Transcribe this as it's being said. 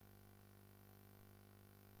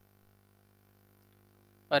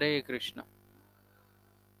हरे कृष्ण।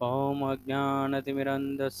 ॐ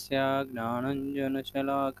अज्ञानतिमिरन्धस्य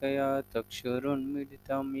ज्ञानञ्जनशलाकया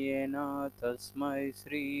चक्षुरुन्मिलितं येन तस्मै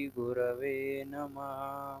श्रीगुरवे नमः।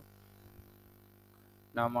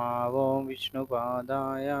 नमो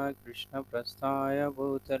विष्णुपादाय कृष्णप्रस्थाय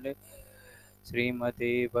भूतले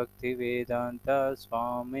श्रीमते भक्तिवेदान्त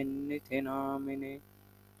स्वामिन्निति नामिने।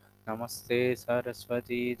 नमस्ते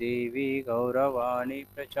सरस्वती देवी गौरवाणी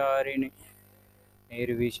प्रचारिणे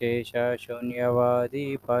निर्विशेष शून्यवादी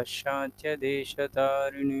पाश्चात्य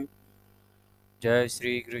देशतारिणी। जय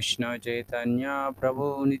श्री कृष्ण चैतन्य प्रभु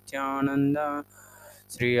नित्यानंद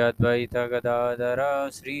श्री अद्वैत गदाधर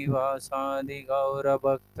श्रीवासादि गौर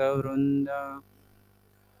भक्त वृंद।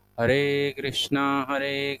 हरे कृष्णा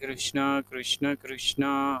कृष्ण कृष्ण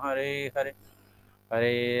हरे हरे,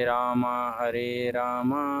 हरे राम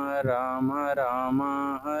राम राम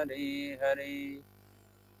हरे हरे।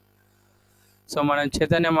 సో మనం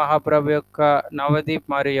చైతన్య మహాప్రభు యొక్క నవదీప్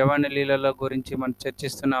మరియు యవన లీలల గురించి మనం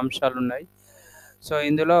చర్చిస్తున్న అంశాలు ఉన్నాయి. సో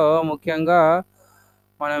ఇందులో ముఖ్యంగా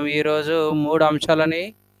మనం ఈరోజు 3 అంశాలని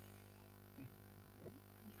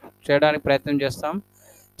చేయడానికి ప్రయత్నం చేస్తాం.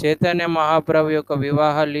 చైతన్య మహాప్రభు యొక్క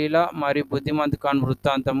వివాహ లీల మరియు బుద్ధిమంత్ ఖాన్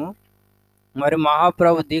వృత్తాంతము, మరి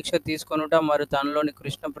మహాప్రభు దీక్ష తీసుకొనుట మరియు తనలోని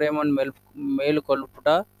కృష్ణ ప్రేమను మేలుకొల్పుట,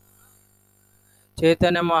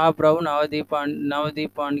 చైతన్య మహాప్రభు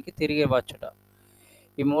నవదీపానికి తిరిగి వచ్చుట.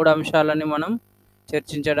 ఈ 3 అంశాలని మనం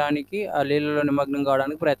చర్చించడానికి, ఆ లీలలో నిమగ్నం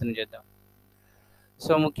కావడానికి ప్రయత్నం చేద్దాం.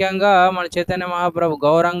 సో ముఖ్యంగా మన చైతన్య మహాప్రభు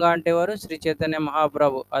గౌరంగ అంటే వారు శ్రీ చైతన్య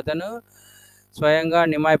మహాప్రభు, అతను స్వయంగా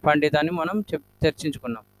నిమాయ్ పండిత్ అని మనం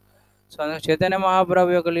చర్చించుకున్నాం. సో చైతన్య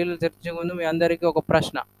మహాప్రభు యొక్క లీలలు చర్చించే ముందు మీ అందరికీ ఒక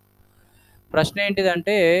ప్రశ్న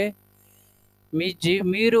ఏంటిదంటే,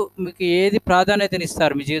 మీకు ఏది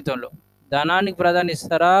ప్రాధాన్యతనిస్తారు మీ జీవితంలో? ధనానికి ప్రాధాన్యత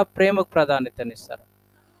ఇస్తారా, ప్రేమకు ప్రాధాన్యతనిస్తారా?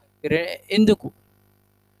 ఎందుకు?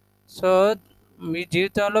 సో మీ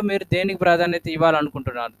జీవితంలో మీరు దేనికి ప్రాధాన్యత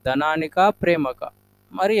ఇవ్వాలనుకుంటున్నారు? ధనానికా, ప్రేమకా?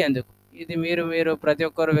 మరి ఎందుకు? ఇది మీరు ప్రతి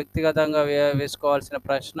ఒక్కరు వ్యక్తిగతంగా వేసుకోవాల్సిన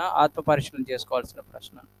ప్రశ్న, ఆత్మ పరిశీలన చేసుకోవాల్సిన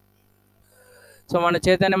ప్రశ్న. సో మన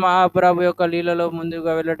చైతన్య మహాప్రభు యొక్క లీలలో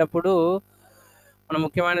ముందుగా వెళ్ళేటప్పుడు మన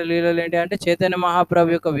ముఖ్యమైన లీలలు ఏంటి అంటే, చైతన్య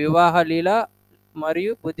మహాప్రభు యొక్క వివాహ లీల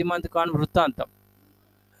మరియు బుద్ధిమంత్ ఖాన్ వృత్తాంతం.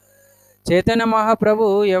 చైతన్య మహాప్రభు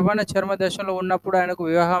యవ్వన చర్మ దశలో ఉన్నప్పుడు ఆయనకు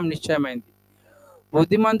వివాహం నిశ్చయమైంది.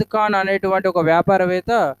 బుద్ధిమంత్ ఖాన్ అనేటువంటి ఒక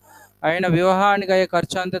వ్యాపారవేత్త ఆయన వివాహానికి అయ్యే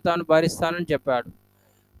ఖర్చు అంతా తాను భరిస్తానని చెప్పాడు.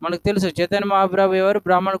 మనకు తెలుసు చైతన్య మహాప్రభు ఎవరు?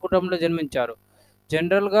 బ్రాహ్మణ కుటుంబంలో జన్మించారు.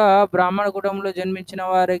 జనరల్గా బ్రాహ్మణ కుటుంబంలో జన్మించిన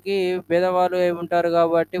వారికి పేదవాళ్ళు ఉంటారు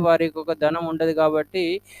కాబట్టి వారికి ఒక ధనం ఉండదు కాబట్టి,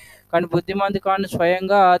 కానీ బుద్ధిమంత్ ఖాన్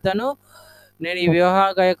స్వయంగా అతను నేను ఈ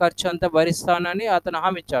వివాహానికి అయ్యే ఖర్చు అంతా భరిస్తానని అతను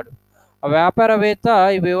హామీ ఇచ్చాడు. ఆ వ్యాపారవేత్త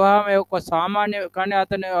ఈ వివాహం యొక్క సామాన్య, కానీ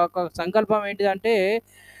అతని ఒక సంకల్పం ఏంటిదంటే,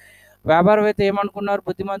 వ్యాపారవేత్త ఏమనుకున్నారు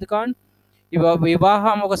బుద్ధిమంత్ ఖాన్, ఈ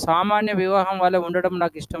వివాహం ఒక సామాన్య వివాహం వల్ల ఉండడం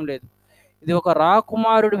నాకు ఇష్టం లేదు, ఇది ఒక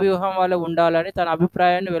రాకుమారుడి వివాహం వల్ల ఉండాలని తన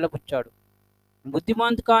అభిప్రాయాన్ని వెలపుచ్చాడు.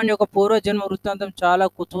 బుద్ధిమంత్ ఖాన్ యొక్క పూర్వజన్మ వృత్తాంతం చాలా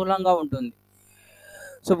కుతూహలంగా ఉంటుంది.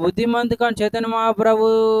 సో బుద్ధిమంత్ ఖాన్ చైతన్య మహాప్రభు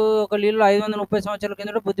ఒక లీలలో 530 సంవత్సరాల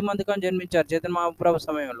కిందట బుద్ధిమంత్ ఖాన్ జన్మించారు చైతన్య మహాప్రభు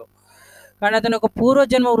సమయంలో. కానీ అతని యొక్క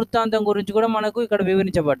పూర్వజన్మ వృత్తాంతం గురించి కూడా మనకు ఇక్కడ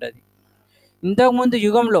వివరించబడ్డది. ఇంతకుముందు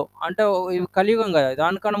యుగంలో, అంటే కలియుగం కదా,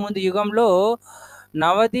 దానికన్నా ముందు యుగంలో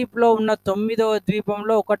నవదీప్లో ఉన్న 9వ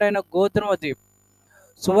ద్వీపంలో ఒకటైన గోత్రమ ద్వీప్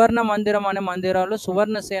సువర్ణ మందిరం అనే మందిరంలో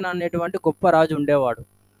సువర్ణసేన అనేటువంటి గొప్ప రాజు ఉండేవాడు.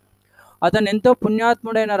 అతను ఎంతో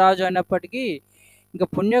పుణ్యాత్ముడైన రాజు అయినప్పటికీ ఇంకా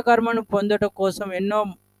పుణ్యకర్మను పొందడం కోసం ఎన్నో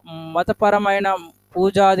మతపరమైన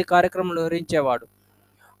పూజాది కార్యక్రమాలు నిర్వహించేవాడు.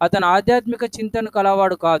 అతను ఆధ్యాత్మిక చింతన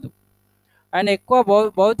కలవాడు కాదు. ఆయన ఎక్కువ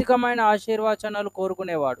భౌతికమైన ఆశీర్వచనాలు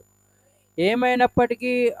కోరుకునేవాడు.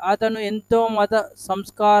 ఏమైనప్పటికీ అతను ఎంతో మత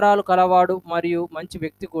సంస్కారాలు కలవాడు మరియు మంచి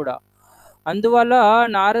వ్యక్తి కూడా. అందువల్ల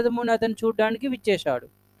నారదముని అతను చూడడానికి విచ్చేశాడు.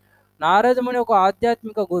 నారదముని ఒక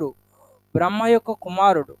ఆధ్యాత్మిక గురువు, బ్రహ్మ యొక్క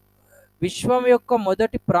కుమారుడు, విశ్వం యొక్క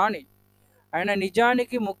మొదటి ప్రాణి. ఆయన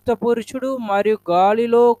నిజానికి ముక్త పురుషుడు మరియు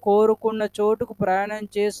గాలిలో కోరుకున్న చోటుకు ప్రయాణం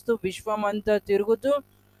చేస్తూ విశ్వమంతా తిరుగుతూ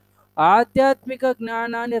ఆధ్యాత్మిక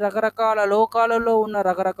జ్ఞానాన్ని రకరకాల లోకాలలో ఉన్న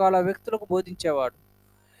రకరకాల వ్యక్తులకు బోధించేవాడు.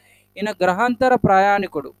 ఈయన గ్రహాంతర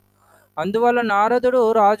ప్రయాణికుడు. అందువల్ల నారదుడు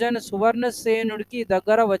రాజైన సువర్ణసేనుడికి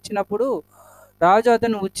దగ్గర వచ్చినప్పుడు రాజు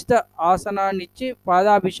అతను ఉచిత ఆసనాన్నిచ్చి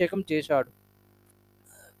పాదాభిషేకం చేశాడు.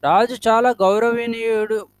 రాజు చాలా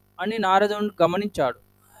గౌరవనీయుడు అని నారదుని గమనించాడు.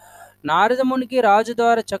 నారదమునికి రాజు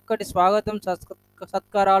ద్వారా చక్కటి స్వాగతం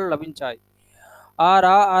సత్కారాలు లభించాయి.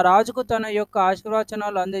 ఆ రాజుకు తన యొక్క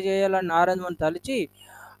ఆశీర్వచనాలు అందజేయాలని నారదముని తలిచి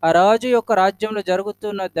ఆ రాజు యొక్క రాజ్యంలో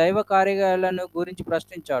జరుగుతున్న దైవ కార్యాలను గురించి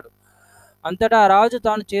ప్రశ్నించాడు. అంతటా ఆ రాజు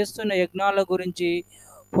తాను చేస్తున్న యజ్ఞాల గురించి,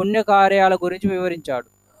 పుణ్యకార్యాల గురించి వివరించాడు.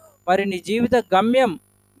 మరి నీ జీవిత గమ్యం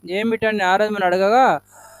ఏమిటని నారదుని అడగగా,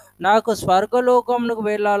 నాకు స్వర్గలోకమునకు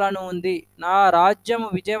వెళ్ళాలని ఉంది, నా రాజ్యం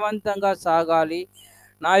విజయవంతంగా సాగాలి,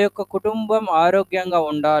 నా యొక్క కుటుంబం ఆరోగ్యంగా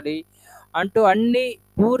ఉండాలి అంటూ అన్ని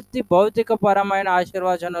పూర్తి భౌతికపరమైన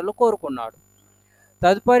ఆశీర్వచనాలు కోరుకున్నాడు.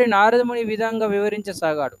 తదుపరి నారదముని ఈ విధంగా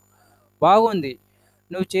వివరించసాగాడు. బాగుంది,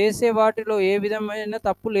 నువ్వు చేసే వాటిలో ఏ విధమైన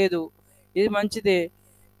తప్పు లేదు, ఇది మంచిదే.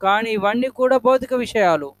 కానీ ఇవన్నీ కూడా భౌతిక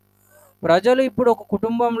విషయాలు. ప్రజలు ఇప్పుడు ఒక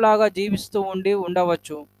కుటుంబంలాగా జీవిస్తూ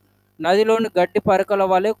ఉండవచ్చు. నదిలోని గడ్డి పరకల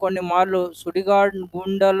వలె కొన్ని మార్లు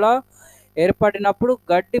గుండెలా ఏర్పడినప్పుడు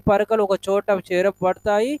గడ్డి పరకలు ఒక చోట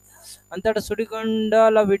చేరబడతాయి. అంతటా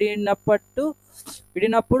సుడిగుండాల విడినప్పుడు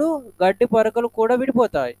గడ్డి పరకలు కూడా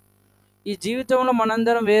విడిపోతాయి. ఈ జీవితంలో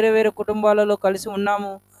మనందరం వేరే వేరే కుటుంబాలలో కలిసి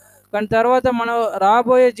ఉన్నాము. కానీ తర్వాత మనం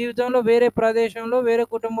రాబోయే జీవితంలో వేరే ప్రదేశంలో వేరే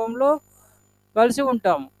కుటుంబంలో కలిసి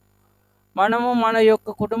ఉంటాము. మనము మన యొక్క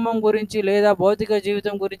కుటుంబం గురించి లేదా భౌతిక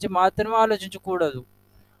జీవితం గురించి మాత్రమే ఆలోచించకూడదు,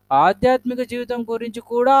 ఆధ్యాత్మిక జీవితం గురించి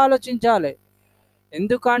కూడా ఆలోచించాలి.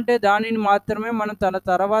 ఎందుకంటే దానిని మాత్రమే మనం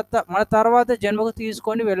మన తర్వాత జన్మకు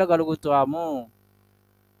తీసుకొని వెళ్ళగలుగుతాము.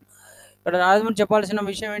 ఇక్కడ నారదుడు చెప్పాల్సిన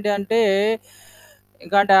విషయం ఏంటి అంటే,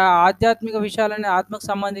 ఇంకా అంటే ఆధ్యాత్మిక విషయాలని ఆత్మకు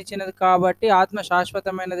సంబంధించినది కాబట్టి, ఆత్మ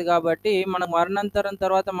శాశ్వతమైనది కాబట్టి, మన మరణాంతరం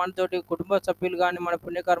తర్వాత మనతోటి కుటుంబ సభ్యులు కానీ మన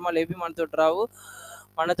పుణ్యకర్మలు ఏవి మనతోటి రావు.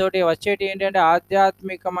 మనతోటి వచ్చేటి ఏంటంటే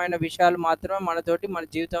ఆధ్యాత్మికమైన విషయాలు మాత్రమే మనతోటి మన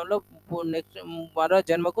జీవితంలో నెక్స్ట్ మరో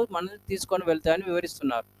జన్మకు మనం తీసుకొని వెళ్తాయని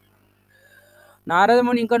వివరిస్తున్నారు.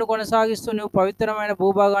 నారదముని ఇంకను కొనసాగిస్తూ, నువ్వు పవిత్రమైన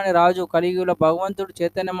భూభాగాన్ని రాజు కలియుగంలో భగవంతుడు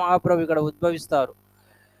చైతన్య మహాప్రభు ఇక్కడ ఉద్భవిస్తారు.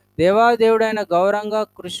 దేవాదేవుడైన గౌరంగ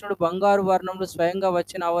కృష్ణుడు బంగారు వర్ణంలో స్వయంగా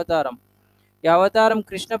వచ్చిన అవతారం. ఈ అవతారం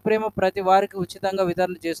కృష్ణ ప్రేమ ప్రతి వారికి ఉచితంగా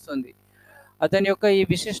వితరణ చేస్తుంది. అతని యొక్క ఈ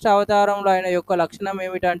విశిష్ట అవతారంలో ఆయన యొక్క లక్షణం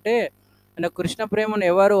ఏమిటంటే, ఆయన కృష్ణ ప్రేమను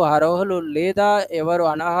ఎవరు అర్హులు లేదా ఎవరు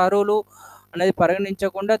అనర్హులు అనేది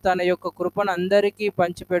పరిగణించకుండా తన యొక్క కృపను అందరికీ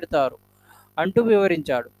పంచిపెడతారు అంటూ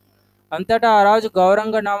వివరించాడు. అంతటా ఆ రాజు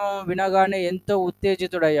గౌరంగ నామం వినగానే ఎంతో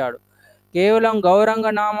ఉత్తేజితుడయ్యాడు. కేవలం గౌరంగ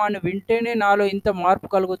నామాన్ని వింటేనే నాలో ఇంత మార్పు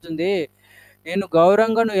కలుగుతుంది, నేను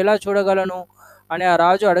గౌరంగను ఎలా చూడగలను అని ఆ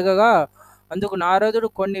రాజు అడగగా, అందుకు నారదుడు,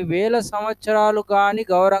 కొన్ని వేల సంవత్సరాలు కానీ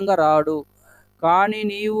గౌరంగ రాడు, కానీ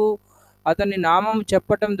నీవు అతని నామం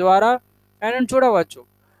చెప్పటం ద్వారా ఆయనను చూడవచ్చు.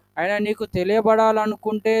 ఆయన నీకు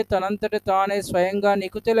తెలియబడాలనుకుంటే తనంతట తానే స్వయంగా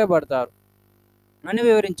నీకు తెలియబడతారు అని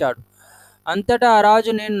వివరించాడు. అంతటా ఆ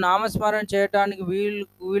రాజు, నేను నామస్మరణ చేయటానికి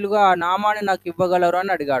వీలుగా ఆ నామాన్ని నాకు ఇవ్వగలరు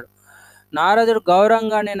అని అడిగాడు. నారదుడు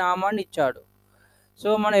గౌరంగ అనే నామాన్ని ఇచ్చాడు. సో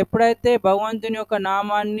మనం ఎప్పుడైతే భగవంతుని యొక్క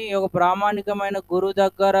నామాన్ని ఒక ప్రామాణికమైన గురువు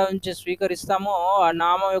దగ్గర నుంచి స్వీకరిస్తామో ఆ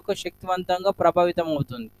నామం యొక్క శక్తివంతంగా ప్రభావితం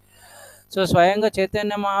అవుతుంది. సో స్వయంగా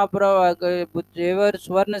చైతన్య మహాప్రభు ఎవరు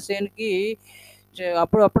సువర్ణసేనికి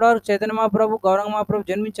అప్పటివరకు చైతన్య మహాప్రభు గౌరంగ మహాప్రభు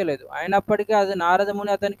జన్మించలేదు. అయినప్పటికీ అది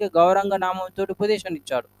నారదముని అతనికి గౌరంగ నామంతో ఉపదేశం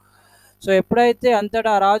ఇచ్చాడు. సో ఎప్పుడైతే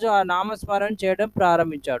అంతటా రాజు ఆ నామస్మరణ చేయడం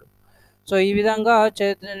ప్రారంభించాడు. సో ఈ విధంగా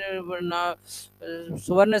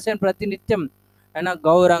సువర్ణసేన ప్రతినిత్యం ఆయన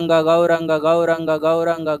గౌరంగ గౌరంగ గౌరంగ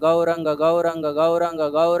గౌరంగ గౌరంగ గౌరంగ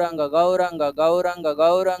గౌరంగ గౌరంగ గౌరంగ గౌరంగ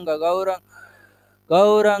గౌరంగ గౌరంగ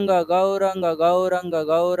గౌరంగ గౌరంగ గౌరంగ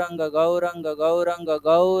గౌరంగ గౌరంగ గౌరంగ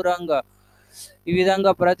గౌరంగ ఈ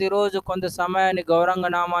విధంగా ప్రతిరోజు కొంత సమయాన్ని గౌరంగ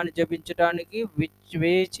నామాన్ని జపించడానికి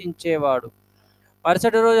వేచించేవాడు.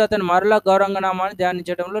 మరుసటి రోజు అతను మరలా గౌరంగ నామాన్ని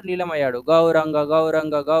ధ్యానించడంలో నీలమయ్యాడు. గౌరంగ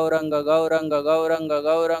గౌరంగ గౌరంగ గౌరంగ గౌరంగ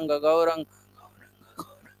గౌరంగ గౌరంగ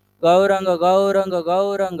గౌరంగ గౌరంగ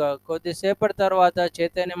గౌరంగ కొద్దిసేపటి తర్వాత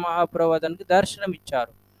చైతన్య మహాప్రభు అతనికి దర్శనం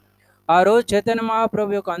ఇచ్చారు. ఆ రోజు చైతన్య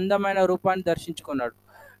మహాప్రభు యొక్క అందమైన రూపాన్ని దర్శించుకున్నాడు.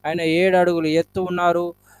 ఆయన 7 అడుగులు ఎత్తు ఉన్నారు,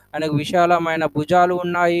 ఆయనకు విశాలమైన భుజాలు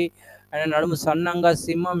ఉన్నాయి, ఆయన నడుము సన్నంగా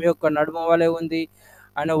సింహం యొక్క నడుము వలె ఉంది,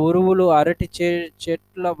 ఆయన ఉరువులు అరటి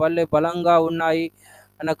చెట్ల వలె బలంగా ఉన్నాయి,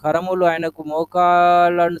 ఆయన కరములు ఆయనకు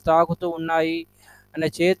మోకాళ్ళను తాకుతూ ఉన్నాయి, ఆయన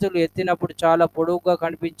చేతులు ఎత్తినప్పుడు చాలా పొడవుగా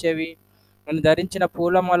కనిపించేవి, ఆయన ధరించిన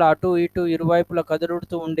పూలమాల అటు ఇటు ఇరువైపులా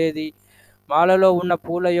కదులుతూ ఉండేది, మాలలో ఉన్న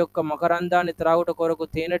పూల యొక్క మకరందాన్ని త్రాగుట కొరకు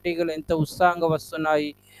తేనెటీగలు ఎంత ఉత్సాహంగా వస్తున్నాయి.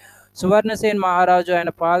 సువర్ణసేన్ మహారాజు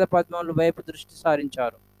ఆయన పాద పద్మముల వైపు దృష్టి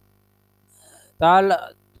సారించారు.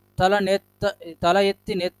 తల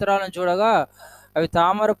ఎత్తి నేత్రాలను చూడగా అవి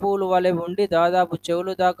తామర పూలు వలె ఉండి దాదాపు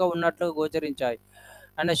చెవులు దాకా ఉన్నట్లుగా గోచరించాయి.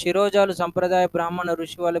 ఆయన శిరోజాలు సంప్రదాయ బ్రాహ్మణ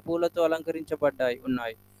ఋషి వలె పూలతో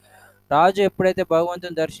ఉన్నాయి. రాజు ఎప్పుడైతే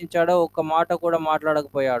భగవంతుని దర్శించాడో ఒక్క మాట కూడా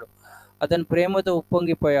మాట్లాడకపోయాడు. అతను ప్రేమతో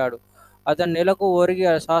ఉప్పొంగిపోయాడు. అతను నెలకు ఒరిగి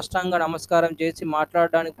సాష్టాంగ నమస్కారం చేసి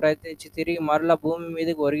మాట్లాడడానికి ప్రయత్నించి తిరిగి మరలా భూమి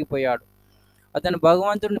మీదకి ఒరిగిపోయాడు. అతను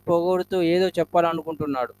భగవంతుడిని పొగుడుతూ ఏదో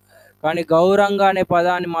చెప్పాలనుకుంటున్నాడు, కానీ గౌరంగ అనే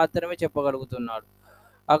పదాన్ని మాత్రమే చెప్పగలుగుతున్నాడు.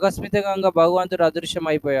 ఆకస్మికంగా భగవంతుడు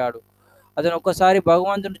అదృశ్యమైపోయాడు. అతను ఒక్కసారి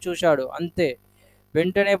భగవంతుని చూశాడు, అంతే.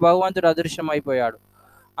 వెంటనే భగవంతుడు అదృశ్యమైపోయాడు.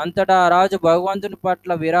 అంతటా ఆ రాజు భగవంతుని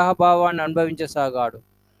పట్ల విరహభావాన్ని అనుభవించసాగాడు.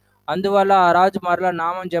 అందువల్ల ఆ రాజు మరలా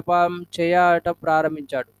నామం జపం చేయటం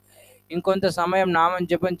ప్రారంభించాడు. ఇంకొంత సమయం నామం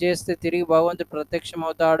జపం చేస్తే తిరిగి భగవంతుడు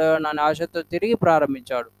ప్రత్యక్షమవుతాడు అనే ఆశతో తిరిగి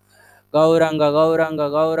ప్రారంభించాడు. గౌరంగ గౌరంగ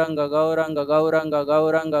గౌరంగ గౌరంగ గౌరంగ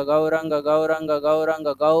గౌరంగ గౌరంగ గౌరంగ గౌరంగ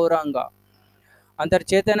గౌరంగ. అంతటి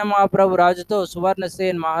చైతన్య మహాప్రభు రాజుతో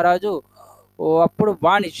సువర్ణసేన్ మహారాజు అప్పుడు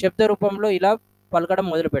వాణి శబ్ద రూపంలో ఇలా పలకడం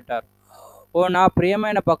మొదలుపెట్టారు. ఓ నా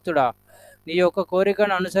ప్రియమైన భక్తుడా, నీ యొక్క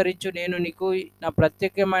కోరికను అనుసరించు, నేను నీకు నా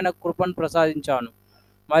ప్రత్యేకమైన కృపను ప్రసాదించాను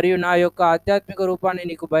మరియు నా యొక్క ఆధ్యాత్మిక రూపాన్ని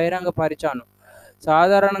నీకు బహిరంగపరిచాను.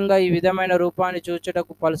 సాధారణంగా ఈ విధమైన రూపాన్ని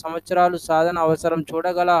చూచుటకు పలు సంవత్సరాలు సాధన అవసరం.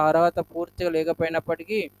 చూడగల అర్హత పూర్తిగా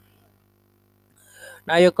లేకపోయినప్పటికీ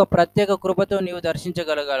నా యొక్క ప్రత్యేక కృపతో నీవు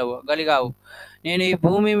దర్శించగలిగావు. నేను ఈ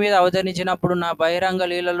భూమి మీద అవతరించినప్పుడు నా బహిరంగ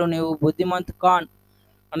లీలలో నీవు బుద్ధిమంత్ ఖాన్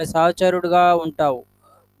అనే సహచరుడుగా ఉంటావు.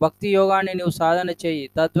 భక్తి యోగాన్ని నీవు సాధన చేయి,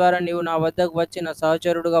 తద్వారా నీవు నా వద్దకు వచ్చి నా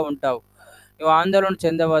సహచరుడుగా ఉంటావు. నువ్వు ఆందోళన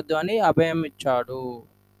చెందవద్దు అని అభయం ఇచ్చారు.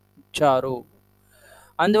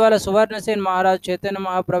 అందువల్ల సువర్ణసేన్ మహారాజు చైతన్య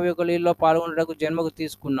మహాప్రభు యొక్క లీలలో పాల్గొనడానికి జన్మకు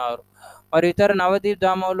తీసుకున్నారు. మరి ఇతర నవదీప్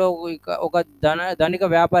ధామంలో ఒక ధనిక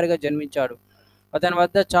వ్యాపారిగా జన్మించాడు. అతని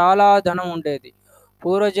వద్ద చాలా ధనం ఉండేది.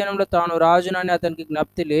 పూర్వజన్మలో తాను రాజునని అతనికి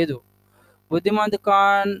జ్ఞప్తి లేదు. బుద్ధిమంత్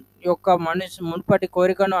ఖాన్ యొక్క మునుపటి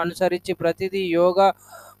కోరికను అనుసరించి ప్రతిదీ యోగ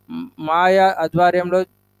మాయా ఆధ్వర్యంలో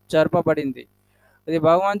జరపబడింది. ఇది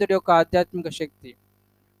భగవంతుడి యొక్క ఆధ్యాత్మిక శక్తి.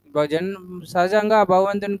 సహజంగా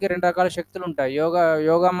భగవంతునికి రెండు రకాల శక్తులు ఉంటాయి,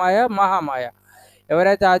 యోగమాయ, మహామాయ.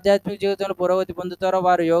 ఎవరైతే ఆధ్యాత్మిక జీవితంలో పురోగతి పొందుతారో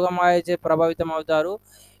వారు యోగమాయచే ప్రభావితం అవుతారు.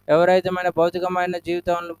 ఎవరైతే భౌతికమైన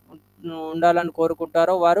జీవితంలో ఉండాలని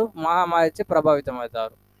కోరుకుంటారో వారు మహామాయచే ప్రభావితం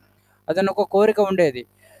అవుతారు. అతను ఒక కోరిక ఉండేది.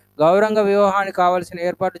 గౌరంగ వివాహానికి కావలసిన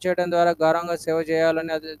ఏర్పాటు చేయడం ద్వారా గౌరవంగా సేవ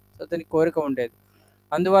చేయాలని అతని కోరిక ఉండేది.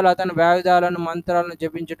 అందువల్ల అతను వేదాలను మంత్రాలను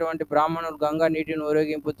జపించేటువంటి బ్రాహ్మణులు గంగా నీటిని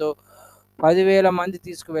ఊరేగింపుతో 10,000 మంది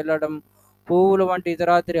తీసుకువెళ్ళడం, పువ్వులు వంటి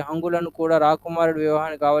ఇతరాతరి హంగులను కూడా రాకుమారుడి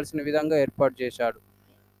వివాహానికి కావలసిన విధంగా ఏర్పాటు చేశాడు.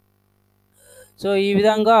 సో ఈ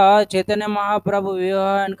విధంగా చైతన్య మహాప్రభు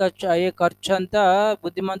వివాహానికి అయ్యే ఖర్చు అంతా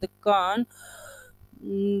బుద్ధిమంత్ ఖాన్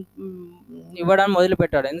ఇవ్వడం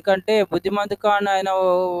మొదలుపెట్టాడు. ఎందుకంటే బుద్ధిమంత్ ఖాన్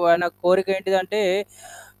ఆయన కోరిక ఏంటిదంటే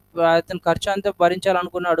అతను ఖర్చు అంతా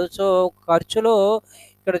భరించాలనుకున్నాడు. సో ఖర్చులో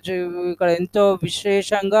ఇక్కడ ఎంతో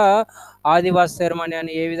విశేషంగా ఆదివాసి సెరమనీ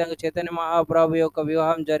అని ఏ విధంగా చైతన్య మహాప్రభు యొక్క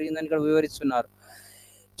వివాహం జరిగిందని ఇక్కడ వివరిస్తున్నారు.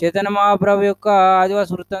 చైతన్య మహాప్రభు యొక్క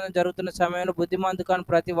ఆదివాసి వృత్తాంతం జరుగుతున్న సమయంలో బుద్ధిమంత్ ఖాన్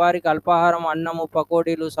ప్రతి వారికి అల్పాహారం, అన్నము,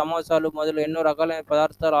 పకోడీలు, సమోసాలు మొదలు ఎన్నో రకాలైన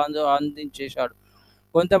పదార్థాలు అందించేశాడు.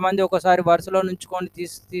 కొంతమంది ఒకసారి వరుసలో నుంచుకొని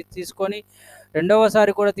తీసుకొని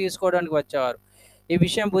రెండవసారి కూడా తీసుకోవడానికి వచ్చేవారు. ఈ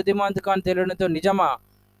విషయం బుద్ధిమంత్ ఖాన్ తెలియడంతో, నిజమా?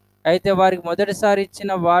 అయితే వారికి మొదటిసారి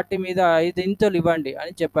ఇచ్చిన వాటి మీద 5 ఇంతలు ఇవ్వండి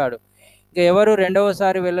అని చెప్పాడు. ఇంకా ఎవరు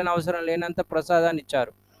రెండవసారి వెళ్ళని అవసరం లేనంత ప్రసాదాన్ని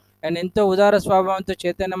ఇచ్చారు. ఆయన ఎంతో ఉదార స్వభావంతో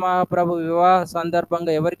చైతన్య మహాప్రభు వివాహ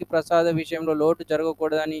సందర్భంగా ఎవరికి ప్రసాద విషయంలో లోటు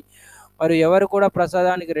జరగకూడదని మరియు ఎవరు కూడా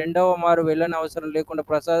ప్రసాదానికి రెండవ మారు వెళ్ళని అవసరం లేకుండా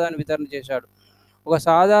ప్రసాదాన్ని వితరణ చేశాడు. ఒక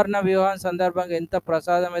సాధారణ వివాహం సందర్భంగా ఎంత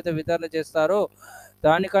ప్రసాదం అయితే వితరణ చేస్తారో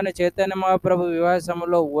దానికన్నా చైతన్య మహాప్రభు వివాహ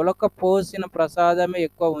సమయంలో ఉలక పోసిన ప్రసాదమే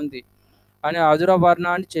ఎక్కువ ఉంది అని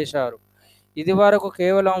అధురవర్ణాన్ని చేశారు. ఇది వరకు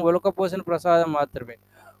కేవలం ఉలకపోసిన ప్రసాదం మాత్రమే.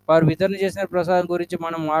 వారు వితరణ చేసిన ప్రసాదం గురించి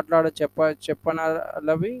మనం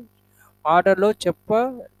చెప్పనలవి మాటల్లో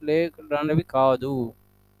చెప్పలేనవి కాదు.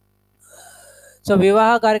 సో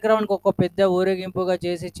వివాహ కార్యక్రమానికి ఒక పెద్ద ఊరేగింపుగా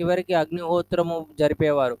చేసి చివరికి అగ్నిహోత్రము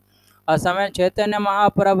జరిపేవారు. ఆ సమయం చైతన్య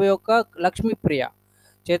మహాప్రభు యొక్క లక్ష్మీప్రియ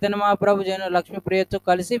చైతన్య మహాప్రభు లక్ష్మీప్రియతో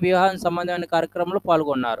కలిసి వివాహం సంబంధమైన కార్యక్రమంలో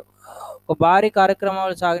పాల్గొన్నారు. ఒక భారీ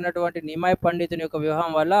కార్యక్రమాలు సాగినటువంటి నిమాయ్ పండితుని యొక్క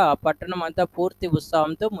వివాహం వల్ల ఆ పట్టణం అంతా పూర్తి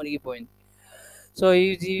ఉత్సాహంతో మునిగిపోయింది. సో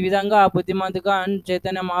ఈ విధంగా బుద్ధిమంత్ ఖాన్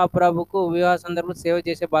చైతన్య మహాప్రభుకు వివాహ సందర్భంలో సేవ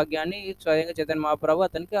చేసే భాగ్యాన్ని స్వయంగా చైతన్య మహాప్రభు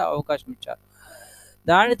అతనికి అవకాశం ఇచ్చారు.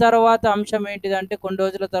 దాని తర్వాత అంశం ఏంటిదంటే, కొన్ని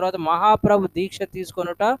రోజుల తర్వాత మహాప్రభు దీక్ష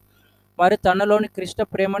తీసుకొనుట మరి తనలోని కృష్ణ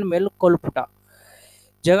ప్రేమను మెలుకొల్పుట.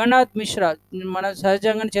 జగన్నాథ్ మిశ్రా, మన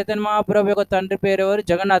సహజంగా చైతన్య మహాప్రభు యొక్క తండ్రి పేరు ఎవరు?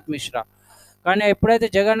 జగన్నాథ్ మిశ్రా. కానీ ఎప్పుడైతే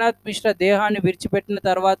జగన్నాథ్ మిశ్రా దేహాన్ని విడిచిపెట్టిన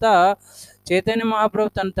తర్వాత చైతన్య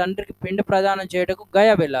మహాప్రభు తన తండ్రికి పిండి ప్రదానం చేయటకు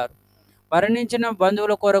గయా వెళ్ళారు. మరణించిన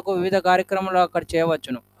బంధువుల కొరకు వివిధ కార్యక్రమాలు అక్కడ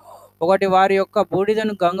చేయవచ్చును. ఒకటి వారి యొక్క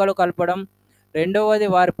బూడిదను గంగలో కలపడం, రెండవది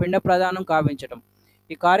వారి పిండ ప్రదానం కావించడం.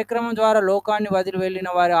 ఈ కార్యక్రమం ద్వారా లోకాన్ని వదిలి వెళ్ళిన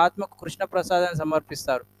వారి ఆత్మకు కృష్ణ ప్రసాదాన్ని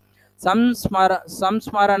సమర్పిస్తారు.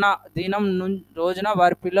 సంస్మరణ దినం రోజున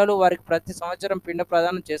వారి పిల్లలు వారికి ప్రతి సంవత్సరం పిండ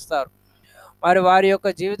ప్రదానం చేస్తారు. వారి యొక్క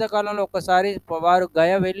జీవితకాలంలో ఒక్కసారి వారు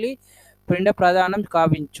గయ వెళ్ళి పిండ ప్రదానం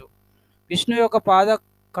కావించు. విష్ణు యొక్క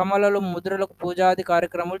కమలలు ముద్రలకు పూజాది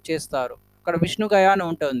కార్యక్రమాలు చేస్తారు. అక్కడ విష్ణు గయ అని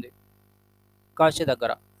ఉంటుంది కాశీ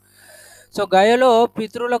దగ్గర. సో గయలో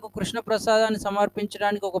పితరులకు కృష్ణ ప్రసాదాన్ని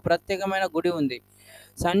సమర్పించడానికి ఒక ప్రత్యేకమైన గుడి ఉంది.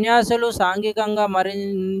 సన్యాసులు సాంఘికంగా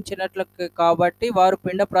మరణించినట్లు కాబట్టి వారు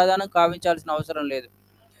పిండ ప్రదానం కావించాల్సిన అవసరం లేదు.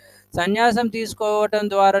 సన్యాసం తీసుకోవటం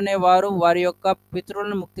ద్వారానే వారు వారి యొక్క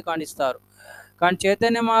పితరులను ముక్తి కానిస్తారు. కానీ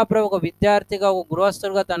చైతన్య మహాప్రభు ఒక విద్యార్థిగా, ఒక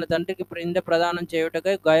గృహస్థుడుగా తన తండ్రికి పిండ ప్రదానం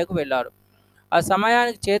చేయుటకై గయకు వెళ్ళారు. ఆ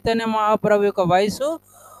సమయానికి చైతన్య మహాప్రభు యొక్క వయసు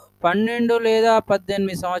 12 లేదా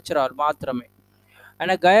 18 సంవత్సరాలు మాత్రమే.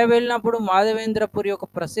 ఆయన గయ వెళ్ళినప్పుడు మాధవేంద్రపురి యొక్క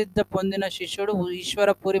ప్రసిద్ధ పొందిన శిష్యుడు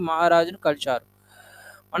ఈశ్వరపురి మహారాజును కలిశారు.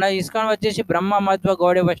 మన ఇస్కాన్ వచ్చేసి బ్రహ్మ మధ్వ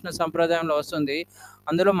గౌడీ వైష్ణవ సంప్రదాయంలో వస్తుంది.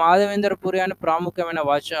 అందులో మాధవేంద్రపురి అని ప్రాముఖ్యమైన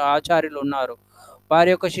ఆచార్యులు ఉన్నారు. వారి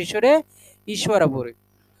యొక్క శిష్యుడే ఈశ్వరపురి.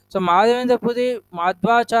 సో మాధవేంద్రపురి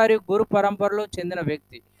మధ్వాచార్య గురు పరంపరలో చెందిన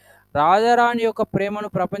వ్యక్తి. రాధారాణి యొక్క ప్రేమను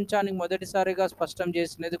ప్రపంచానికి మొదటిసారిగా స్పష్టం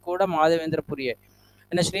చేసినది కూడా మాధవేంద్రపురియే.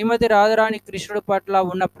 ఆయన శ్రీమతి రాధారాణి కృష్ణుడి పట్ల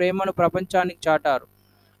ఉన్న ప్రేమను ప్రపంచానికి చాటారు.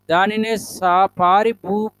 దానినే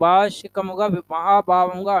పారిభూభాషికముగా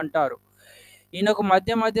మహాభావంగా అంటారు. ఈయనకు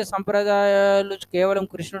మధ్య మధ్య సంప్రదాయాలు కేవలం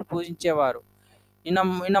కృష్ణుడు పూజించేవారు.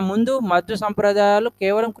 ఈయన ముందు మధ్య సంప్రదాయాలు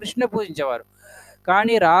కేవలం కృష్ణుడే పూజించేవారు.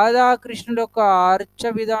 కానీ రాధాకృష్ణుడు యొక్క అర్చ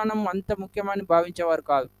విధానం అంత ముఖ్యమని భావించేవారు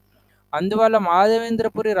కాదు. అందువల్ల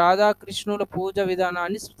మాధవేంద్రపురి రాధాకృష్ణుల పూజ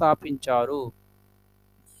విధానాన్ని స్థాపించారు.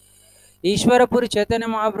 ఈశ్వరపురి చైతన్య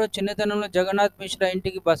మహాప్రభు చిన్నతనంలో జగన్నాథ్ మిశ్రా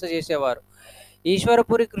ఇంటికి బస చేసేవారు.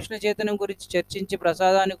 ఈశ్వరపురి కృష్ణ చైతన్యం గురించి చర్చించి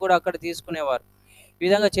ప్రసాదాన్ని కూడా అక్కడ తీసుకునేవారు. ఈ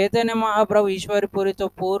విధంగా చైతన్య మహాప్రభు ఈశ్వరపురితో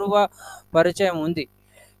పూర్వ పరిచయం ఉంది.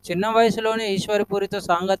 చిన్న వయసులోనే ఈశ్వరపురితో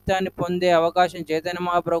సాంగత్యాన్ని పొందే అవకాశం చైతన్య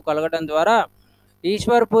మహాప్రభు కలగడం ద్వారా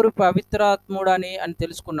ఈశ్వరపురి పవిత్రాత్ముడని అని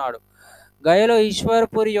తెలుసుకున్నాడు. గయలో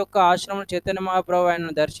ఈశ్వరపురి యొక్క ఆశ్రమం చైతన్య మహాప్రభు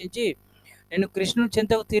ఆయనను దర్శించి, నేను కృష్ణుని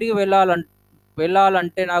చెంతకు తిరిగి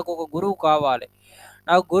వెళ్ళాలంటే నాకు ఒక గురువు కావాలి.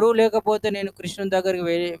 నాకు గురువు లేకపోతే నేను కృష్ణుని దగ్గరికి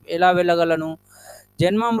ఎలా వెళ్ళగలను?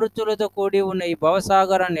 జన్మ మృత్యులతో కూడి ఉన్న ఈ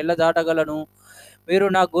భవసాగరాన్ని ఎలా దాటగలను? మీరు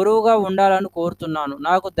నా గురువుగా ఉండాలని కోరుతున్నాను.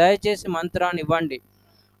 నాకు దయచేసి మంత్రాన్ని ఇవ్వండి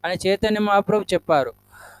అని చైతన్య మహాప్రభు చెప్పారు.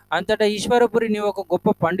 అంతటా ఈశ్వరపురి, నీవు ఒక గొప్ప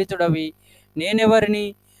పండితుడవి, నేనెవరిని?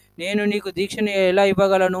 నేను నీకు దీక్షని ఎలా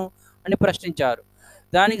ఇవ్వగలను అని ప్రశ్నించారు.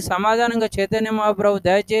 దానికి సమాధానంగా చైతన్య మహాప్రభు,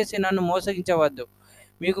 దయచేసి నన్ను మోసగించవద్దు.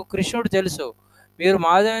 మీకు కృష్ణుడు తెలుసు. మీరు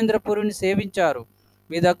మాధవేంద్రపురిని సేవించారు.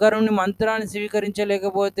 మీ దగ్గర నుండి మంత్రాన్ని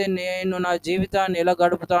స్వీకరించలేకపోతే నేను నా జీవితాన్ని ఎలా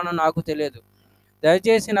గడుపుతానో నాకు తెలియదు.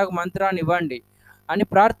 దయచేసి నాకు మంత్రాన్ని ఇవ్వండి అని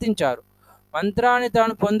ప్రార్థించారు. మంత్రాన్ని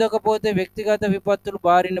తాను పొందకపోతే వ్యక్తిగత విపత్తులు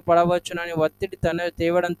బారిన పడవచ్చునని ఒత్తిడి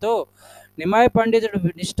తేవడంతో నిమాయ పండితుడు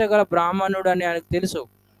నిష్టగల బ్రాహ్మణుడు అని ఆయనకు తెలుసు.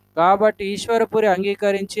 కాబట్టి ఈశ్వరపురి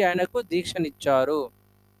అంగీకరించి ఆయనకు దీక్షనిచ్చారు.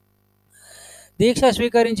 దీక్ష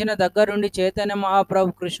స్వీకరించిన దగ్గరుండి చైతన్య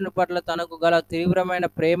మహాప్రభు కృష్ణుడి పట్ల తనకు గల తీవ్రమైన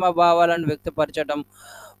ప్రేమ భావాలను వ్యక్తపరచడం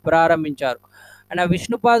ప్రారంభించారు. ఆయన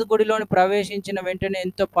విష్ణుపాద్ గుడిలోని ప్రవేశించిన వెంటనే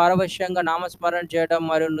ఎంతో పారవశ్యంగా నామస్మరణ చేయడం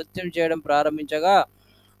మరియు నృత్యం చేయడం ప్రారంభించగా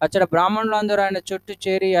అచ్చట బ్రాహ్మణులందరూ ఆయన చుట్టూ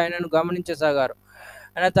చేరి ఆయనను గమనించసాగారు.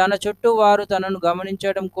 ఆయన తన చుట్టూ వారు తనను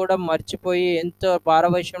గమనించడం కూడా మర్చిపోయి ఎంతో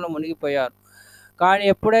పారవశ్యంలో మునిగిపోయారు. కానీ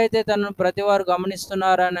ఎప్పుడైతే తనను ప్రతివారు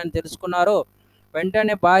గమనిస్తున్నారని ఆయన తెలుసుకున్నారో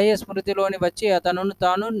వెంటనే బాహ్య స్మృతిలోని వచ్చి అతను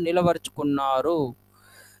తాను నిలవరుచుకున్నారు.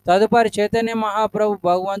 తదుపరి చైతన్య మహాప్రభు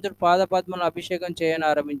భగవంతుడు పాదపద్మను అభిషేకం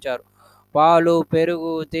చేయనారంభించారు. పాలు,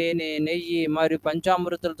 పెరుగు, తేనె, నెయ్యి మరియు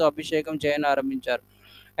పంచామృతులతో అభిషేకం చేయనారంభించారు.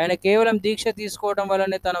 ఆయన కేవలం దీక్ష తీసుకోవడం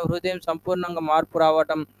వల్లనే తన హృదయం సంపూర్ణంగా మార్పు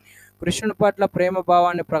రావటం, కృష్ణుని పట్ల ప్రేమ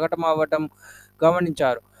భావాన్ని ప్రకటమవ్వటం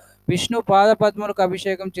గమనించారు. విష్ణు పాదపద్మలకు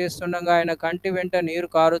అభిషేకం చేస్తుండగా ఆయన కంటి వెంట నీరు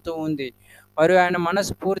కారుతూ ఉంది మరియు ఆయన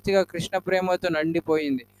మనసు పూర్తిగా కృష్ణ ప్రేమతో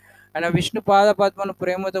నిండిపోయింది. ఆయన విష్ణు పాదపద్మను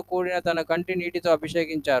ప్రేమతో కూడిన తన కంటి నీటితో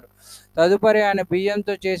అభిషేకించారు. తదుపరి ఆయన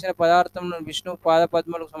బియ్యంతో చేసిన పదార్థంను విష్ణు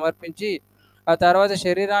పాదపద్మలకు సమర్పించి ఆ తర్వాత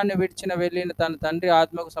శరీరాన్ని విడిచిన వెళ్ళిన తన తండ్రి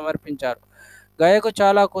ఆత్మకు సమర్పించారు. గయకు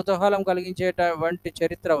చాలా కుతూహలం కలిగించేటువంటి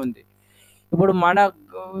చరిత్ర ఉంది. ఇప్పుడు మన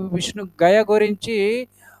విష్ణు గయ గురించి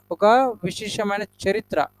ఒక విశేషమైన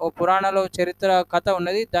చరిత్ర, ఓ పురాణంలో చరిత్ర కథ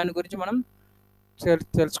ఉన్నది. దాని గురించి మనం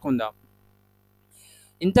తెలుసుకుందాం.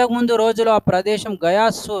 ఇంతకుముందు రోజులో ఆ ప్రదేశం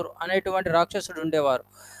గయాసూర్ అనేటువంటి రాక్షసుడు ఉండేవారు.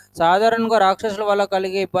 సాధారణంగా రాక్షసుల వల్ల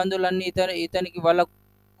కలిగే ఇబ్బందులన్నీ ఇతనికి వల్ల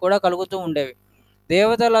కూడా కలుగుతూ ఉండేవి.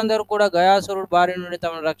 దేవతలందరూ కూడా గయాసురుడు బారి నుండి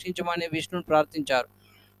తమను రక్షించమని విష్ణుని ప్రార్థించారు.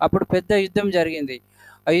 అప్పుడు పెద్ద యుద్ధం జరిగింది.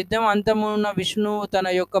 ఆ యుద్ధం అంతమున్న విష్ణువు తన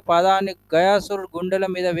యొక్క పాదాన్ని గయాసురుడు గుండెల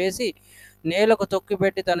మీద వేసి నేలకు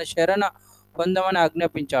తొక్కిపెట్టి తన శరణ పొందమని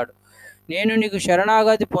ఆజ్ఞాపించాడు. నేను నీకు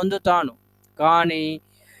శరణాగతి పొందుతాను, కానీ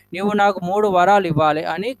నీవు నాకు 3 వరాలు ఇవ్వాలి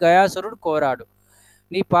అని గయాసురుడు కోరాడు.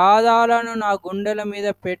 నీ పాదాలను నా గుండెల మీద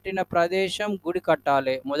పెట్టిన ప్రదేశం గుడి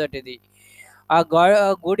కట్టాలి, మొదటిది. ఆ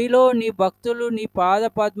గుడిలో నీ భక్తులు నీ పాద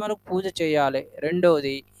పద్మలకు పూజ చేయాలి.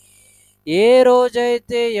 రెండవది, ఏ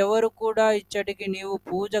రోజైతే ఎవరు కూడా ఇచ్చటికి నీవు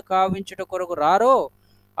పూజ కావించుట కొరకు రారో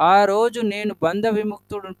ఆ రోజు నేను బంధ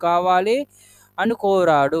విముక్తుడు కావాలి అని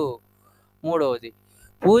కోరాడు. మూడవది,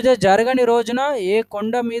 పూజ జరగని రోజున ఏ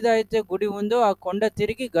కొండ మీద అయితే గుడి ఉందో ఆ కొండ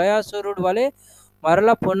తిరిగి గయాసురుడు వలె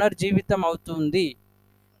మరల పునర్జీవితం అవుతుంది.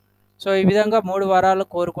 సో ఈ విధంగా 3 వరాలు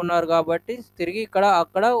కోరుకున్నారు కాబట్టి తిరిగి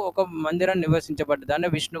అక్కడ ఒక మందిరం నివసించబడ్డది. దాన్నే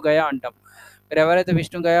విష్ణు గయ అంటాం. మీరు ఎవరైతే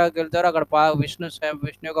విష్ణు గయాకి వెళ్తారో అక్కడ విష్ణు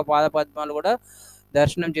యొక్క పాద పద్మాలు కూడా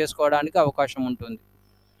దర్శనం చేసుకోవడానికి అవకాశం ఉంటుంది.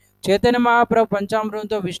 చైతన్య మహాప్రభు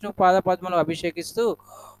పంచామృతంతో విష్ణు పాద పద్మలు అభిషేకిస్తూ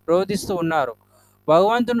రోధిస్తూ ఉన్నారు.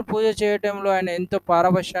 భగవంతుని పూజ చేయటంలో ఆయన ఎంతో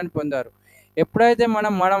పారవశ్యాన్ని పొందారు. ఎప్పుడైతే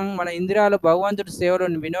మనం మన ఇంద్రియాలు భగవంతుడి సేవలో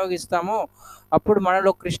వినియోగిస్తామో అప్పుడు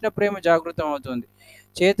మనలో కృష్ణ ప్రేమ జాగృతం అవుతుంది.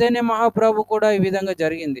 చైతన్య మహాప్రభు కూడా ఈ విధంగా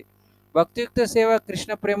జరిగింది. భక్తియుక్త సేవ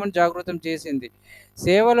కృష్ణ ప్రేమను జాగృతం చేసింది.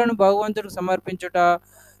 సేవలను భగవంతుడికి సమర్పించుట,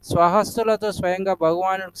 స్వహస్తులతో స్వయంగా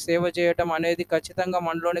భగవానుడికి సేవ చేయటం అనేది ఖచ్చితంగా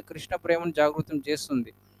మనలోని కృష్ణ ప్రేమను జాగృతం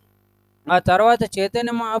చేస్తుంది. ఆ తర్వాత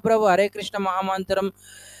చైతన్య మహాప్రభు హరే కృష్ణ మహామంత్రం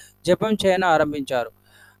జపం చేయడం ఆరంభించారు.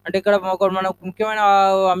 అంటే ఇక్కడ మనకు ముఖ్యమైన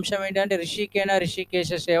అంశం ఏంటంటే ఋషికేశ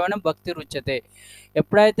సేవనం భక్తి రుచ్యతే.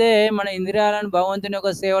 ఎప్పుడైతే మన ఇంద్రియాలను భగవంతుని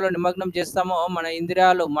యొక్క సేవలో నిమగ్నం చేస్తామో మన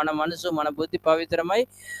ఇంద్రియాలు, మన మనసు, మన బుద్ధి పవిత్రమై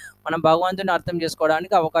మనం భగవంతుని అర్థం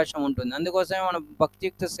చేసుకోవడానికి అవకాశం ఉంటుంది. అందుకోసమే మనం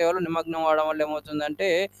భక్తియుక్త సేవలో నిమగ్నం అవడం వల్ల ఏమవుతుందంటే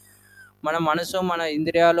మన మనసు, మన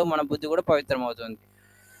ఇంద్రియాలు, మన బుద్ధి కూడా పవిత్రమవుతుంది.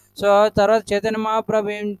 సో తర్వాత చైతన్య మహాప్రభు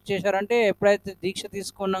ఏం చేశారంటే ఎప్పుడైతే దీక్ష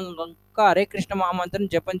తీసుకున్నాక హరే కృష్ణ మహామంత్రం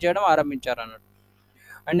జపం చేయడం ఆరంభించారు అన్నట్టు.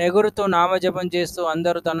 అండ్ ఎగురుతూ నామజపం చేస్తూ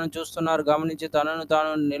అందరూ తనను చూస్తున్నారు గమనించి తనను తాను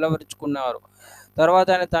నిలవరుచుకున్నారు. తర్వాత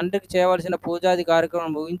ఆయన తండ్రికి చేయవలసిన పూజాది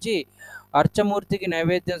కార్యక్రమం ముగించి అర్చమూర్తికి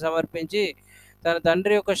నైవేద్యం సమర్పించి తన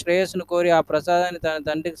తండ్రి యొక్క శ్రేయస్సును కోరి ఆ ప్రసాదాన్ని తన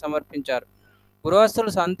తండ్రికి సమర్పించారు.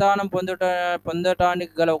 గృహస్థులు సంతానం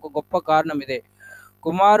పొందటానికి గల ఒక గొప్ప కారణం ఇదే.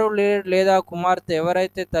 కుమారుడు లేదా కుమార్తె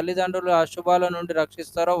ఎవరైతే తల్లిదండ్రులు అశుభాల నుండి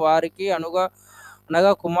రక్షిస్తారో వారికి అనగా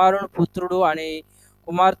కుమారుని పుత్రుడు అని,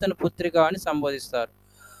 కుమార్తెను పుత్రిక అని సంబోధిస్తారు.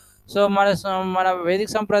 సో మన వేదిక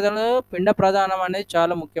సంప్రదాయంలో పిండ ప్రదానం అనేది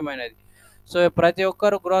చాలా ముఖ్యమైనది. సో ప్రతి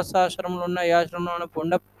ఒక్కరు గృహస్థాశ్రమంలో ఉన్న ఈ ఆశ్రమంలో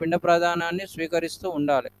ఉన్న పిండ ప్రదానాన్ని స్వీకరిస్తూ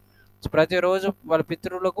ఉండాలి. ప్రతిరోజు వాళ్ళ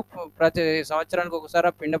పితృలకు ప్రతి సంవత్సరానికి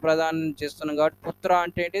ఒకసారి పిండ ప్రదానం చేస్తున్నాం కాబట్టి పుత్ర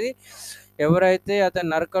అంటే ఏంటిది, ఎవరైతే అతని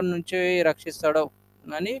నరకం నుంచి రక్షిస్తాడో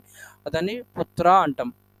అని అతన్ని పుత్ర అంటాం.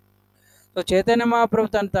 సో చైతన్య మహాప్రభు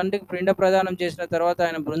తన తండ్రికి పిండ ప్రదానం చేసిన తర్వాత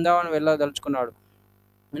ఆయన బృందావనం వెళ్ళదలుచుకున్నాడు.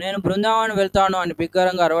 నేను బృందావనం వెళ్తాను అని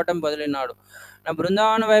బిగ్గరంగా అరవటం బదిలినాడు. నా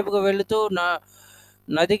బృందావనం వైపుకు వెళుతూ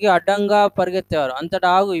నదికి అడ్డంగా పరిగెత్తారు.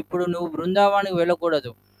 అంతటా ఆగు, ఇప్పుడు నువ్వు బృందావనానికి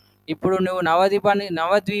వెళ్ళకూడదు. ఇప్పుడు నువ్వు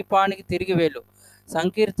నవద్వీపానికి తిరిగి వెళ్ళు.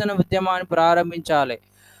 సంకీర్తన ఉద్యమాన్ని ప్రారంభించాలి.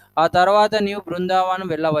 ఆ తర్వాత నీవు బృందావనం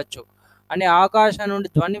వెళ్ళవచ్చు అని ఆకాశం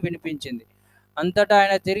నుండి ధ్వని వినిపించింది. అంతటా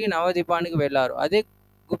ఆయన తిరిగి నవద్వీపానికి వెళ్ళారు. అదే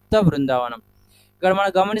గుప్త బృందావనం. ఇక్కడ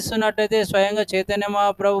మనం గమనిస్తున్నట్టయితే స్వయంగా చైతన్య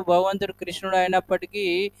మహాప్రభు భగవంతుడు కృష్ణుడు అయినప్పటికీ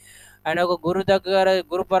ఆయన ఒక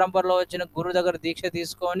గురు పరంపరలో వచ్చిన గురు దగ్గర దీక్ష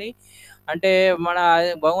తీసుకొని, అంటే మన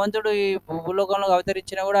భగవంతుడు ఈ భూలోకంలో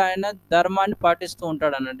అవతరించినా కూడా ఆయన ధర్మాన్ని పాటిస్తూ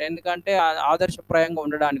ఉంటాడు అన్నట్టు. ఎందుకంటే ఆదర్శప్రాయంగా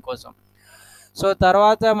ఉండడానికి కోసం. సో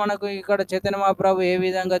తర్వాత మనకు ఇక్కడ చైతన్య మహాప్రభు ఏ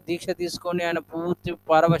విధంగా దీక్ష తీసుకొని ఆయన పూర్తి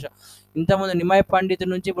పారవశ ఇంతకుముందు నిమయ పండితు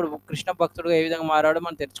నుంచి ఇప్పుడు కృష్ణ భక్తుడుగా ఏ విధంగా మారాడో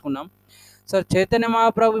మనం తెలుసుకున్నాం. సో చైతన్య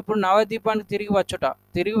మహాప్రభు ఇప్పుడు నవద్వీపానికి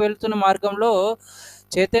తిరిగి వెళ్తున్న మార్గంలో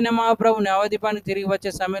చైతన్య మహాప్రభు నవద్వీపానికి తిరిగి వచ్చే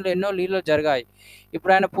సమయంలో ఎన్నో లీలలు జరిగాయి.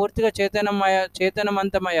 ఇప్పుడు ఆయన పూర్తిగా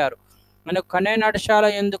చైతన్యవంతమయ్యారు. ఆయనకు కన్యనాటశాల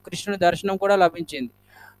యందు కృష్ణుని దర్శనం కూడా లభించింది.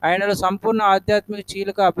 ఆయనలో సంపూర్ణ ఆధ్యాత్మిక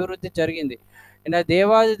చీలిక అభివృద్ధి జరిగింది. ఆయన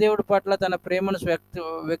దేవాది దేవుడి పట్ల తన ప్రేమను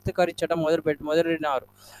వ్యక్తీకరించడం మొదలుపెట్టినారు.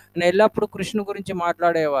 ఆయన ఎల్లప్పుడూ కృష్ణుని గురించి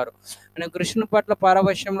మాట్లాడేవారు. ఆయన కృష్ణుని పట్ల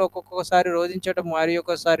పారవశ్యంలో ఒక్కొక్కసారి రోధించడం, మరి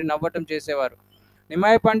ఒకసారి నవ్వటం చేసేవారు.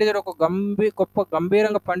 నిమాయ పండితుడు ఒక గొప్ప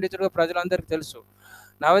గంభీరంగా పండితుడుగా ప్రజలందరికీ తెలుసు.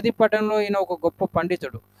 నవదీప్ పట్టణంలో ఈయన ఒక గొప్ప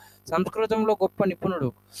పండితుడు, సంస్కృతంలో గొప్ప నిపుణుడు.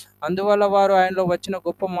 అందువల్ల వారు ఆయనలో వచ్చిన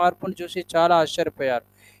గొప్ప మార్పును చూసి చాలా ఆశ్చర్యపోయారు.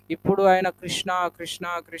 ఇప్పుడు ఆయన కృష్ణ కృష్ణ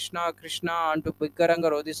కృష్ణ కృష్ణ అంటూ బిగ్గరంగా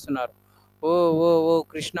రోధిస్తున్నారు. ఓ ఓ ఓ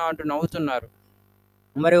కృష్ణ అంటూ నవ్వుతున్నారు.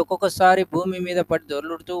 మరి ఒక్కొక్కసారి భూమి మీద పడి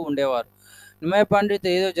దొర్లుతూ ఉండేవారు. నిమయ పండితు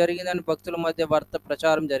ఏదో జరిగిందని భక్తుల మధ్య వార్త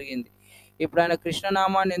ప్రచారం జరిగింది. ఇప్పుడు ఆయన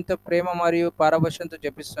కృష్ణనామాన్ని ఎంతో ప్రేమ మరియు పారవశ్యంతో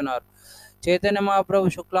జపిస్తున్నారు. చైతన్య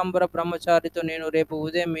మహాప్రభు శుక్లాంబర బ్రహ్మచారితో నేను రేపు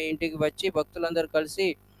ఉదయం మీ ఇంటికి వచ్చి భక్తులందరూ కలిసి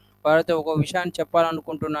వారితో ఒక విషయాన్ని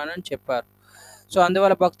చెప్పాలనుకుంటున్నానని చెప్పారు. సో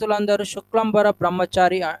అందువల్ల భక్తులందరూ శుక్లాంబర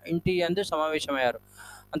బ్రహ్మచారి ఇంటి యందు సమావేశమయ్యారు.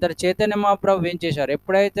 అంతటి చైతన్య మహాప్రభు ఏం చేశారు,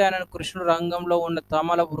 ఎప్పుడైతే ఆయన కృష్ణుడు రంగంలో ఉన్న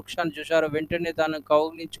తమల వృక్షాన్ని చూశారో వెంటనే తాను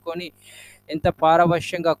కౌగిలించుకొని ఎంత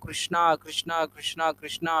పారవశ్యంగా కృష్ణ కృష్ణ కృష్ణ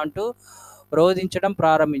కృష్ణ అంటూ రోధించడం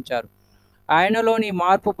ప్రారంభించారు. ఆయనలోని ఈ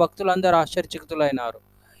మార్పు భక్తులందరూ ఆశ్చర్యచకితులైనారు.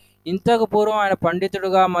 ఇంతకు పూర్వం ఆయన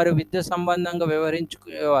పండితుడుగా మరియు విద్య సంబంధంగా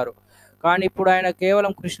వ్యవహరించుకునేవారు. కానీ ఇప్పుడు ఆయన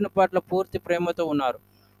కేవలం కృష్ణుని పట్ల పూర్తి ప్రేమతో ఉన్నారు.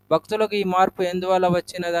 భక్తులకు ఈ మార్పు ఎందువల్ల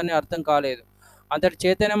వచ్చినదని అర్థం కాలేదు. అంతటి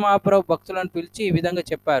చైతన్య మహాప్రభు భక్తులను పిలిచి ఈ విధంగా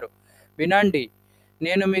చెప్పారు. వినండి,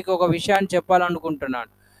 నేను మీకు ఒక విషయాన్ని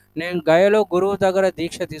చెప్పాలనుకుంటున్నాను. నేను గయలో గురువు దగ్గర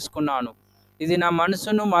దీక్ష తీసుకున్నాను. ఇది నా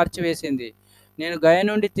మనసును మార్చివేసింది. నేను గయ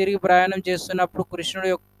నుండి తిరిగి ప్రయాణం చేస్తున్నప్పుడు కృష్ణుడి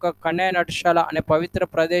యొక్క కన్యాయ నటశాల అనే పవిత్ర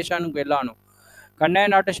ప్రదేశానికి వెళ్ళాను. కన్యాయ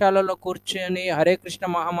నటశాలలో కూర్చొని హరే కృష్ణ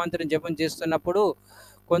మహామంత్రం జపం చేస్తున్నప్పుడు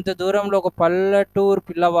కొంత దూరంలో ఒక పల్లెటూరు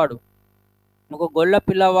పిల్లవాడు, ఒక గొల్ల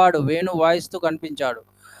పిల్లవాడు వేణు వాయిస్తూ కనిపించాడు.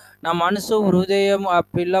 నా మనసు హృదయం ఆ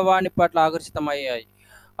పిల్లవాని పట్ల ఆకర్షితమయ్యాయి.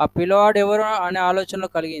 ఆ పిల్లవాడు ఎవరు అనే ఆలోచన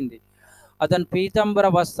కలిగింది. అతను పీతాంబర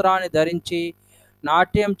వస్త్రాన్ని ధరించి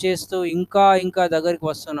నాట్యం చేస్తూ ఇంకా ఇంకా దగ్గరికి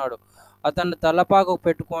వస్తున్నాడు. అతను తలపాకు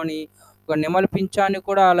పెట్టుకొని ఒక నెమలి పింఛాన్ని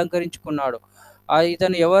కూడా అలంకరించుకున్నాడు.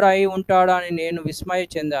 ఇతను ఎవరు అయి ఉంటాడా అని నేను విస్మయం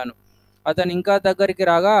చెందాను. అతను ఇంకా దగ్గరికి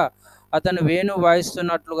రాగా అతను వేణు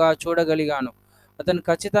వాయిస్తున్నట్లుగా చూడగలిగాను. అతను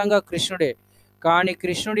ఖచ్చితంగా కృష్ణుడే. కానీ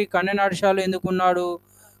కృష్ణుడి కన్నెనాటశాలలో ఎందుకున్నాడు?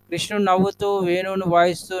 కృష్ణుడు నవ్వుతూ వేణువును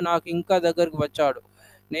వాయిస్తూ నాకు ఇంకా దగ్గరకు వచ్చాడు.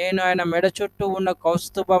 నేను ఆయన మెడ చుట్టూ ఉన్న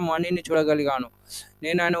కౌస్తుభ మణిని చూడగలిగాను.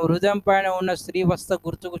 నేను ఆయన హృదయం పైన ఉన్న శ్రీవస్త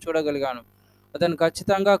గుర్తుకు చూడగలిగాను. అతను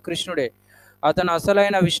ఖచ్చితంగా కృష్ణుడే. అతను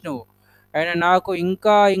అసలైన విష్ణువు. ఆయన నాకు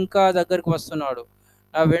ఇంకా ఇంకా దగ్గరికి వస్తున్నాడు.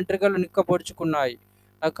 నా వెంట్రుకలు నిక్కపొడుచుకున్నాయి.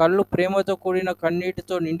 నా కళ్ళు ప్రేమతో కూడిన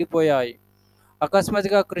కన్నీటితో నిండిపోయాయి.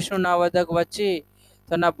 అకస్మాత్తుగా కృష్ణుడు నా వద్దకు వచ్చి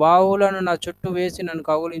తన బాహువులను నా చుట్టూ వేసి నన్ను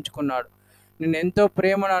కౌగిలించుకున్నాడు. నేను ఎంతో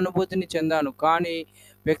ప్రేమను అనుభూతిని చెందాను, కానీ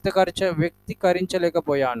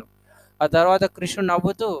వ్యక్తీకరించలేకపోయాను. ఆ తర్వాత కృష్ణుడు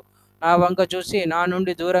నవ్వుతూ నా వంక చూసి నా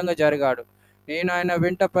నుండి దూరంగా జరిగాడు. నేను ఆయన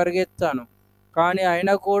వెంట పరిగెత్తాను, కానీ ఆయన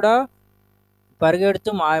కూడా పరిగెడుతూ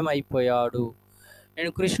మాయమైపోయాడు.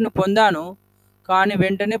 నేను కృష్ణుని పొందాను, కానీ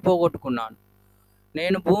వెంటనే పోగొట్టుకున్నాను.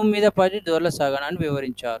 నేను భూమి మీద పడి దొరలసాగానని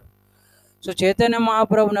వివరించారు. సో చైతన్య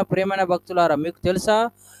మహాప్రభు నా ప్రియమైన భక్తులారా, మీకు తెలుసా,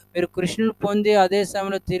 మీరు కృష్ణుని పొంది అదే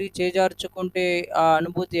సమయంలో తిరిగి చేజార్చుకుంటే ఆ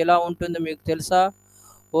అనుభూతి ఎలా ఉంటుందో మీకు తెలుసా?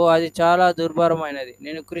 అది చాలా దుర్భరమైనది.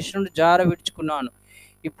 నేను కృష్ణుని జార విడుచుకున్నాను.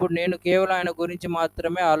 ఇప్పుడు నేను కేవలం ఆయన గురించి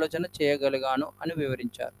మాత్రమే ఆలోచన చేయగలిగాను అని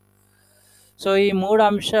వివరించారు. సో ఈ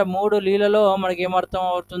మూడు లీలలో మనకి ఏమర్థం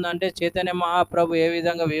అవుతుందంటే, చైతన్య మహాప్రభు ఏ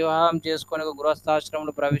విధంగా వివాహం చేసుకొని ఒక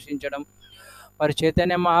గృహస్థాశ్రమంలో ప్రవేశించడం, మరి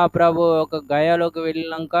చైతన్య మహాప్రభు ఒక గయాలోకి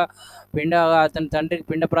వెళ్ళినాక అతని తండ్రికి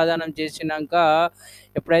పిండ ప్రదానం చేసినాక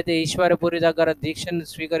ఎప్పుడైతే ఈశ్వరపురి దగ్గర దీక్షను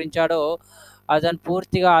స్వీకరించాడో అతను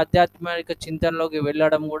పూర్తిగా ఆధ్యాత్మిక చింతనలోకి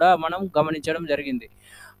వెళ్ళడం కూడా మనం గమనించడం జరిగింది.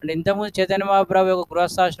 అంటే ఇంతకుముందు చైతన్య మహాప్రభు ఒక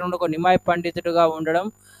గృహస్థాశ్రమంలో ఒక నిమాయ పండితుడిగా ఉండడం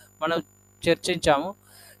మనం చర్చించాము.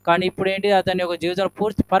 కానీ ఇప్పుడు ఏంటి, అతని యొక్క జీవితంలో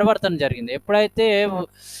పూర్తి పరివర్తన జరిగింది. ఎప్పుడైతే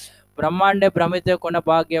బ్రహ్మాండే భ్రమితే కొన్న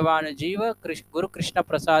భాగ్యవాన్ జీవ గురు కృష్ణ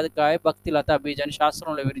ప్రసాద్ కాయ భక్తి లతా బీజ్ అని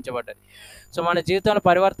శాస్త్రంలో వివరించబడ్డది. సో మన జీవితంలో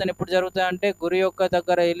పరివర్తన ఎప్పుడు జరుగుతుందంటే, గురు యొక్క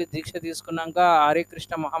దగ్గర వెళ్ళి దీక్ష తీసుకున్నాక హరే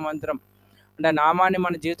కృష్ణ మహామంత్రం అంటే నామాన్ని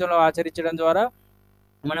మన జీవితంలో ఆచరించడం ద్వారా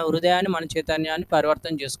మన హృదయాన్ని, మన చైతన్యాన్ని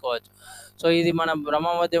పరివర్తన చేసుకోవచ్చు. సో ఇది మన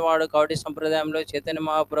బ్రహ్మమధ్యవాడు కౌటి సంప్రదాయంలో చైతన్య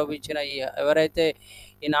మహాప్రభు ఇచ్చిన ఎవరైతే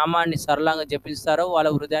ఈ నామాన్ని సరళంగా జపిస్తారో వాళ్ళ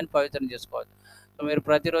హృదయాన్ని పవిత్రం చేసుకోవచ్చు. సో మీరు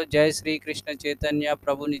ప్రతిరోజు జై శ్రీకృష్ణ చైతన్య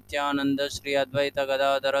ప్రభు నిత్యానంద శ్రీ అద్వైత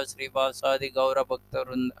గదాధర శ్రీవాసాది గౌర భక్త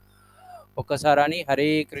వృంద ఒక్కసారి అని హరే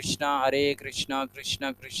కృష్ణ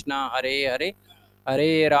కృష్ణ కృష్ణ హరే హరే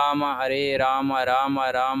హరే రామ రామ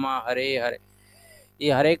రామ హరే హరే. ఈ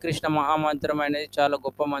హరే కృష్ణ మహామంత్రం అనేది చాలా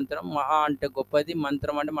గొప్ప మంత్రం. మహా అంటే గొప్పది,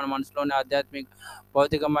 మంత్రం అంటే మన మనసులోని ఆధ్యాత్మిక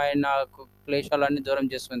భౌతికమైన క్లేశాలన్నీ దూరం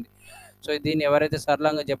చేస్తుంది. సో దీన్ని ఎవరైతే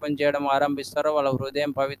సరళంగా జపం చేయడం ఆరంభిస్తారో వాళ్ళ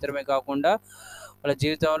హృదయం పవిత్రమే కాకుండా వాళ్ళ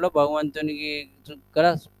జీవితంలో భగవంతునికి గల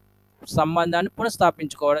సంబంధాన్ని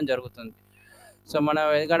పునఃస్థాపించుకోవడం జరుగుతుంది. సో మనం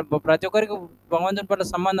ఎందుకంటే ప్రతి ఒక్కరికి భగవంతుని పట్ల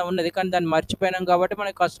సంబంధం ఉన్నది, కానీ దాన్ని మర్చిపోయినాం కాబట్టి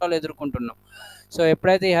మనకి కష్టాలు ఎదుర్కొంటున్నాం. సో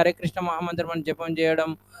ఎప్పుడైతే ఈ హరే కృష్ణ మహామంత్రం మనం జపం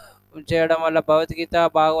చేయడం వల్ల భగవద్గీత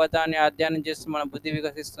భాగవతాన్ని అధ్యయనం చేస్తూ మన బుద్ధి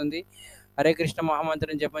వికసిస్తుంది. హరే కృష్ణ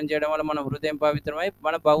మహామంత్రం జపం చేయడం వల్ల మన హృదయం పవిత్రమై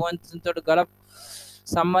మన భగవంతునితో గల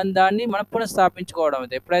సంబంధాన్ని మనం పునఃస్థాపించుకోవడం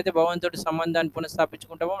అవుతుంది. ఎప్పుడైతే భగవంతుడి సంబంధాన్ని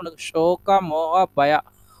పునఃస్థాపించుకుంటామో మనకు శోక మోహ భయ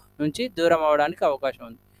నుంచి దూరం అవడానికి అవకాశం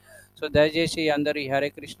ఉంది. సో దయచేసి అందరూ ఈ హరే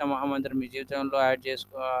కృష్ణ మహామంత్రం మీ జీవితంలో యాడ్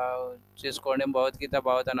చేసుకోండి. భగవద్గీత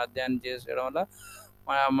భాగవతాన్ని అధ్యయనం చేయడం వల్ల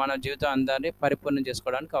మన జీవితం అందరినీ పరిపూర్ణం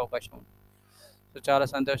చేసుకోవడానికి అవకాశం ఉంది. సో చాలా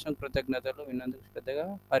సంతోషం, కృతజ్ఞతలు. విన్నందుకు శ్రద్ధగా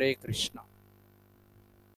హరే కృష్ణ.